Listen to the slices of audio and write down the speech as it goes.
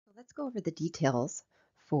Let's go over the details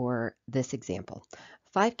for this example.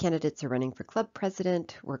 5 candidates are running for club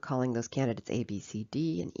president. We're calling those candidates A, B, C,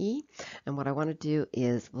 D, and E. And what I want to do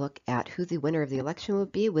is look at who the winner of the election will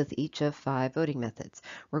be with each of 5 voting methods.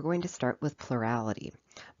 We're going to start with plurality.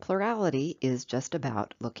 Plurality is just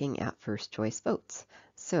about looking at first choice votes.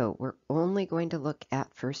 So we're only going to look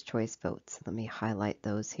at first choice votes. Let me highlight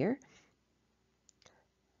those here.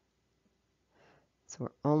 So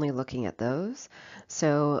we're only looking at those.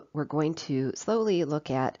 So we're going to slowly look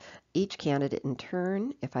at each candidate in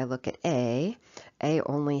turn. If I look at A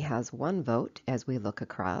only has 1 vote as we look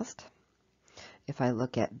across. If I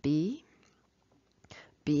look at B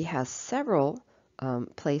has several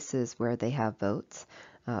places where they have votes.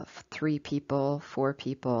 3 people, 4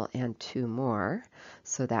 people, and 2 more.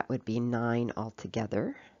 So that would be 9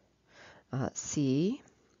 altogether. C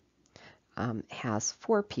has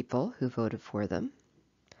 4 people who voted for them.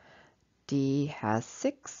 D has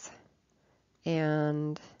 6,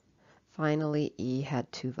 and finally E had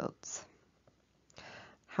 2 votes.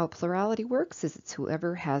 How plurality works is it's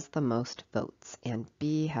whoever has the most votes, and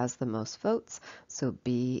B has the most votes, so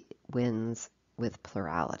B wins with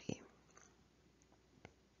plurality.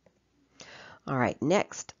 All right,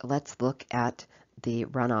 next let's look at the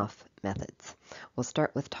runoff methods. We'll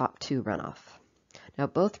start with top 2 runoff. Now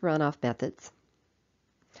both runoff methods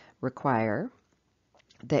require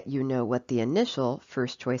that you know what the initial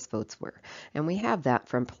first choice votes were. And we have that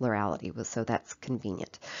from plurality, so that's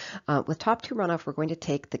convenient. With top 2 runoff, we're going to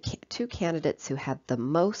take the 2 candidates who had the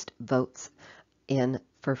most votes in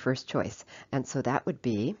for first choice. And so that would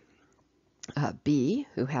be B,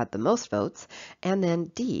 who had the most votes, and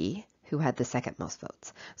then D, who had the second most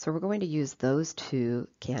votes. So we're going to use those 2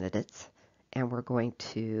 candidates, and we're going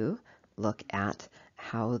to look at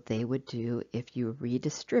how they would do if you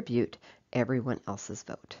redistribute everyone else's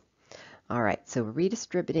vote. All right, so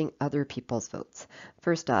redistributing other people's votes.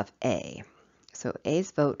 First off, A. So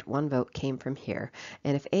A's vote, 1 vote came from here.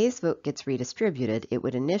 And if A's vote gets redistributed, it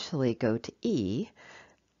would initially go to E,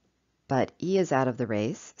 but E is out of the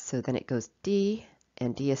race, so then it goes D,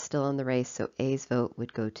 and D is still in the race, so A's vote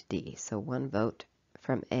would go to D. So 1 vote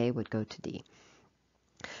from A would go to D.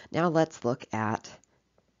 Now let's look at,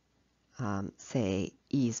 say,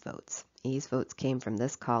 E's votes. E's votes came from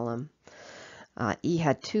this column. E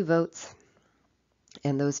had 2 votes,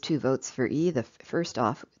 and those 2 votes for E, first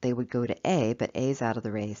off, they would go to A, but A's out of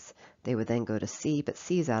the race. They would then go to C, but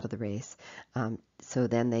C's out of the race. So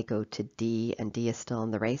then they go to D, and D is still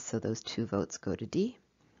in the race, so those 2 votes go to D.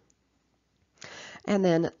 And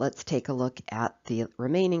then let's take a look at the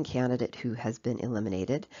remaining candidate who has been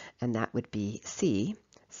eliminated, and that would be C.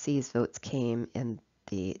 C's votes came in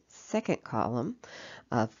the second column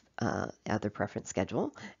of other preference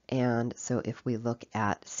schedule. And so if we look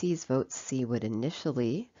at C's votes, C would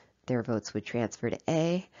initially, their votes would transfer to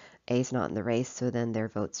A. A's not in the race, so then their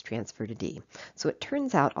votes transfer to D. So it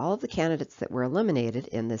turns out all of the candidates that were eliminated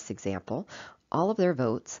in this example, all of their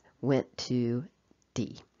votes went to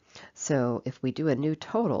D. So if we do a new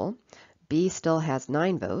total, B still has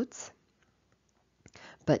 9 votes,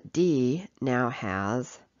 but D now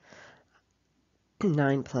has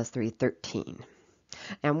 9 plus 3, 13.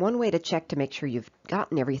 And one way to check to make sure you've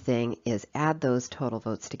gotten everything is add those total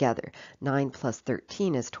votes together. 9 plus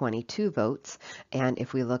 13 is 22 votes, and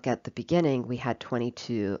if we look at the beginning, we had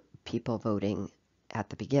 22 people voting at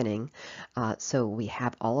the beginning, so we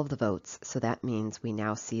have all of the votes, so that means we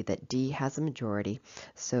now see that D has a majority,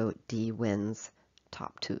 so D wins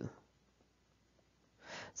top 2.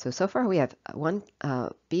 So far we have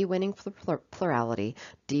B winning for plurality,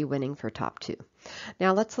 D winning for top 2.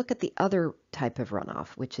 Now let's look at the other type of runoff,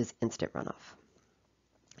 which is instant runoff.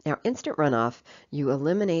 Now instant runoff, you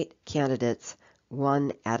eliminate candidates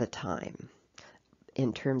one at a time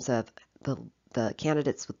in terms of the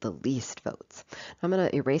candidates with the least votes. I'm going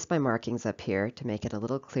to erase my markings up here to make it a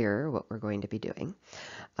little clearer what we're going to be doing.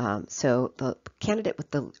 So the candidate with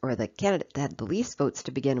the candidate that had the least votes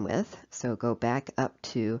to begin with, so go back up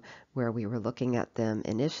to where we were looking at them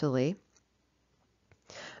initially,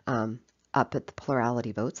 up at the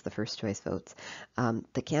plurality votes, the first choice votes.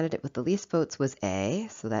 The candidate with the least votes was A,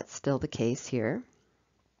 so that's still the case here.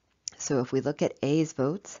 So if we look at A's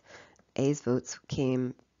votes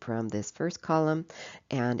came from this first column,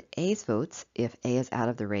 and A's votes, if A is out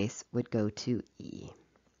of the race, would go to E.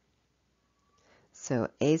 So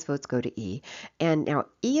A's votes go to E. And now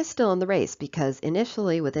E is still in the race because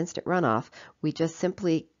initially with instant runoff, we just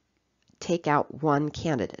simply take out 1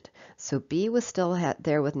 candidate. So B was still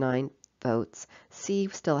there with 9 votes, C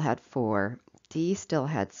still had 4, D still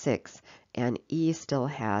had 6, and E still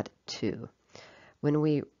had 2. When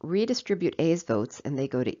we redistribute A's votes and they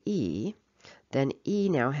go to E, then E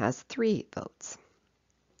now has 3 votes.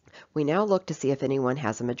 We now look to see if anyone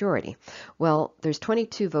has a majority. Well, there's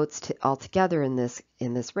 22 votes altogether in this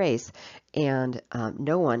race, and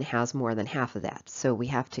no one has more than half of that. So we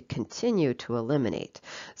have to continue to eliminate.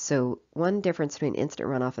 So one difference between instant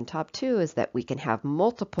runoff and top 2 is that we can have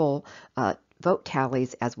multiple vote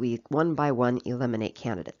tallies as we one by one eliminate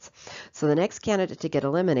candidates. So the next candidate to get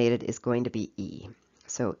eliminated is going to be E.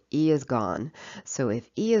 So E is gone. So if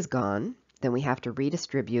E is gone, then we have to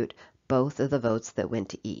redistribute both of the votes that went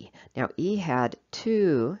to E. Now, E had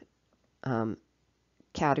 2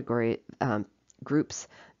 groups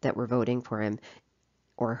that were voting for him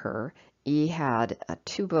or her. E had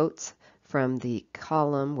 2 votes from the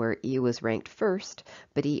column where E was ranked first,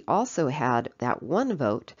 but E also had that 1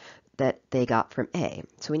 vote that they got from A.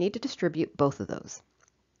 So we need to distribute both of those.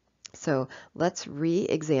 So let's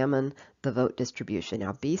re-examine the vote distribution.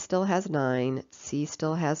 Now, B still has 9, C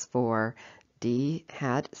still has 4, D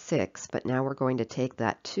had 6, but now we're going to take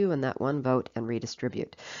that 2 and that 1 vote and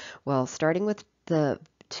redistribute. Well, starting with the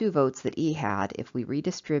 2 votes that E had, if we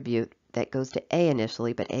redistribute, that goes to A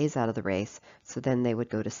initially, but A's out of the race, so then they would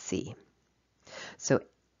go to C. So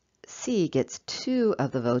C gets 2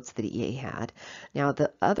 of the votes that E had. Now,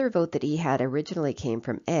 the other vote that E had originally came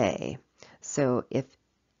from A, so if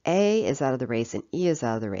A is out of the race and E is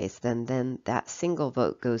out of the race, then that single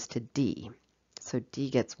vote goes to D. So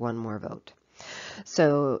D gets 1 more vote.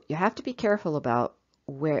 So you have to be careful about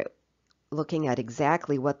looking at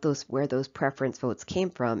exactly where those preference votes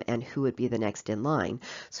came from and who would be the next in line.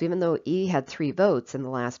 So even though E had 3 votes in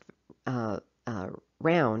the last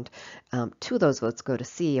round, 2 of those votes go to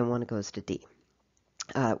C and 1 goes to D.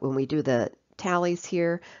 When we do the tallies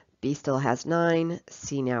here, B still has 9,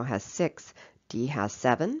 C now has 6, D has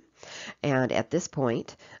 7. And at this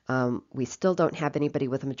point, we still don't have anybody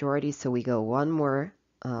with a majority, so we go one more.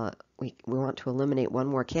 We want to eliminate 1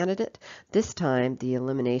 more candidate. This time, the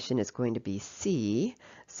elimination is going to be C,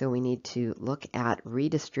 so we need to look at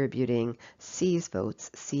redistributing C's votes.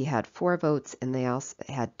 C had 4 votes, and they also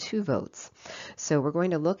had 2 votes. So we're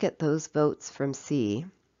going to look at those votes from C.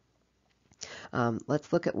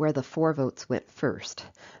 Let's look at where the 4 votes went first.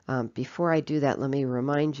 Before I do that, let me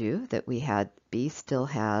remind you that we had B still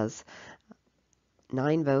has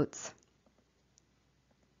 9 votes.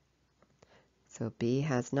 So B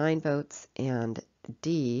has 9 votes and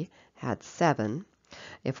D had 7.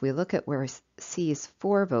 If we look at where C's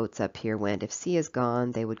 4 votes up here went, if C is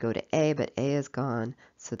gone, they would go to A, but A is gone,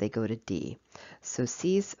 so they go to D. So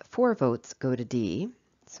C's 4 votes go to D,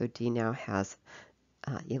 so D now has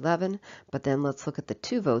 11, but then let's look at the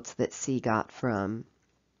 2 votes that C got from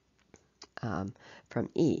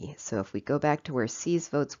E. So if we go back to where C's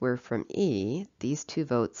votes were from E, these 2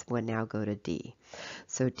 votes would now go to D.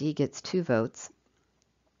 So D gets 2 votes.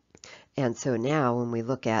 And so now when we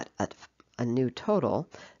look at a new total,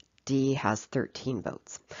 D has 13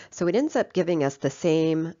 votes. So it ends up giving us the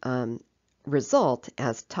same result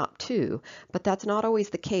as top 2, but that's not always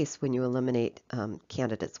the case when you eliminate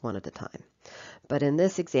candidates one at a time. But in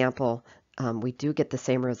this example, we do get the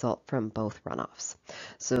same result from both runoffs.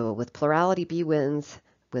 So with plurality, B wins,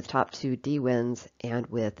 with top 2, D wins, and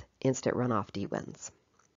with instant runoff, D wins.